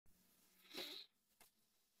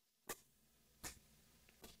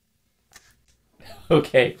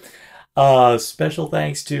Okay. Special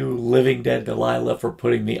thanks to Living Dead Delilah for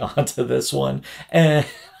putting me onto this one. And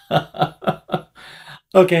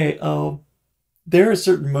okay, there are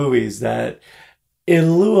certain movies that,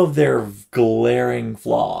 in lieu of their glaring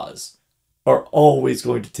flaws, are always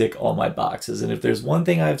going to tick all my boxes. And if there's one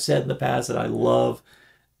thing I've said in the past that I love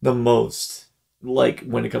the most, like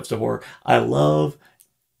when it comes to horror, I love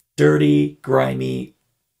dirty, grimy,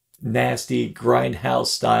 nasty grindhouse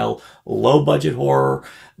style low budget horror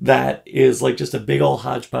that is like just a big old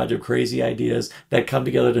hodgepodge of crazy ideas that come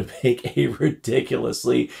together to make a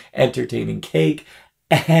ridiculously entertaining cake.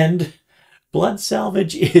 And Blood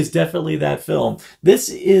Salvage is definitely that film. This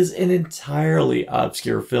is an entirely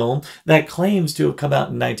obscure film that claims to have come out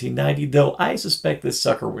in 1990, though I suspect this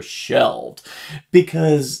sucker was shelved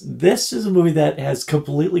because this is a movie that has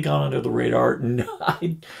completely gone under the radar.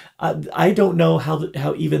 I don't know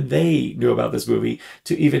how even they knew about this movie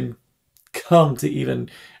to even come to even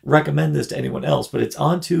recommend this to anyone else, but it's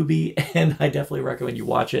on Tubi, and I definitely recommend you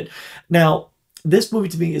watch it. Now, this movie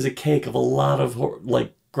to me is a cake of a lot of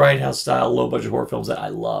like grindhouse style low budget horror films that I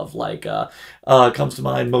love. Like comes to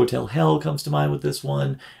mind Motel Hell comes to mind with this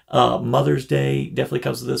one. Mother's Day definitely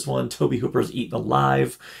comes to this one. Toby Hooper's Eaten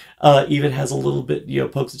Alive even has a little bit,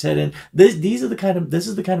 pokes its head in. This is the kind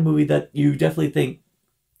of movie that you definitely think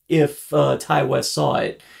if Ty West saw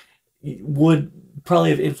it would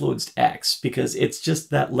probably have influenced X, because it's just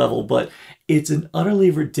that level. But it's an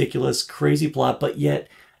utterly ridiculous, crazy plot, but yet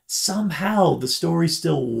somehow the story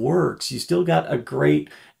still works. You still got a great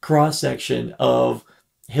cross-section of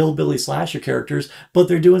hillbilly slasher characters, but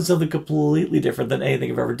they're doing something completely different than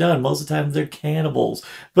anything I've ever done. Most of the time they're cannibals.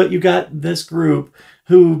 But you got this group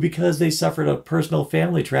who, because they suffered a personal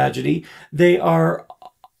family tragedy, they are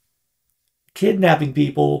kidnapping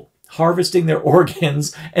people, harvesting their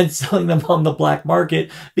organs, and selling them on the black market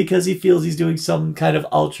because he feels he's doing some kind of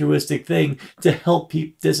altruistic thing to help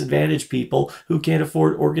disadvantaged people who can't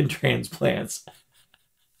afford organ transplants.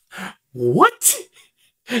 What?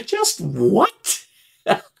 Just what?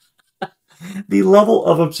 The level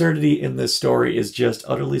of absurdity in this story is just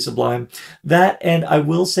utterly sublime. That, and I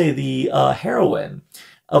will say the heroine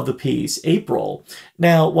of the piece, April.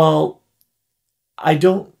 Now, while I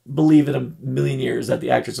don't believe in a million years that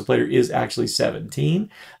the actress who played her is actually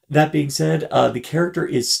 17. That being said, the character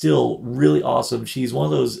is still really awesome. She's one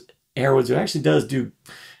of those heroines who actually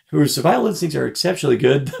her survival instincts are exceptionally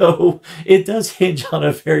good, though it does hinge on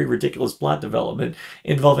a very ridiculous plot development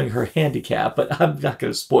involving her handicap, but I'm not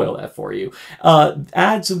going to spoil that for you.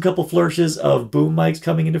 Add some couple flourishes of boom mics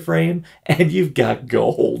coming into frame, and you've got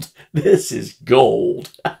gold. This is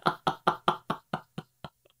gold.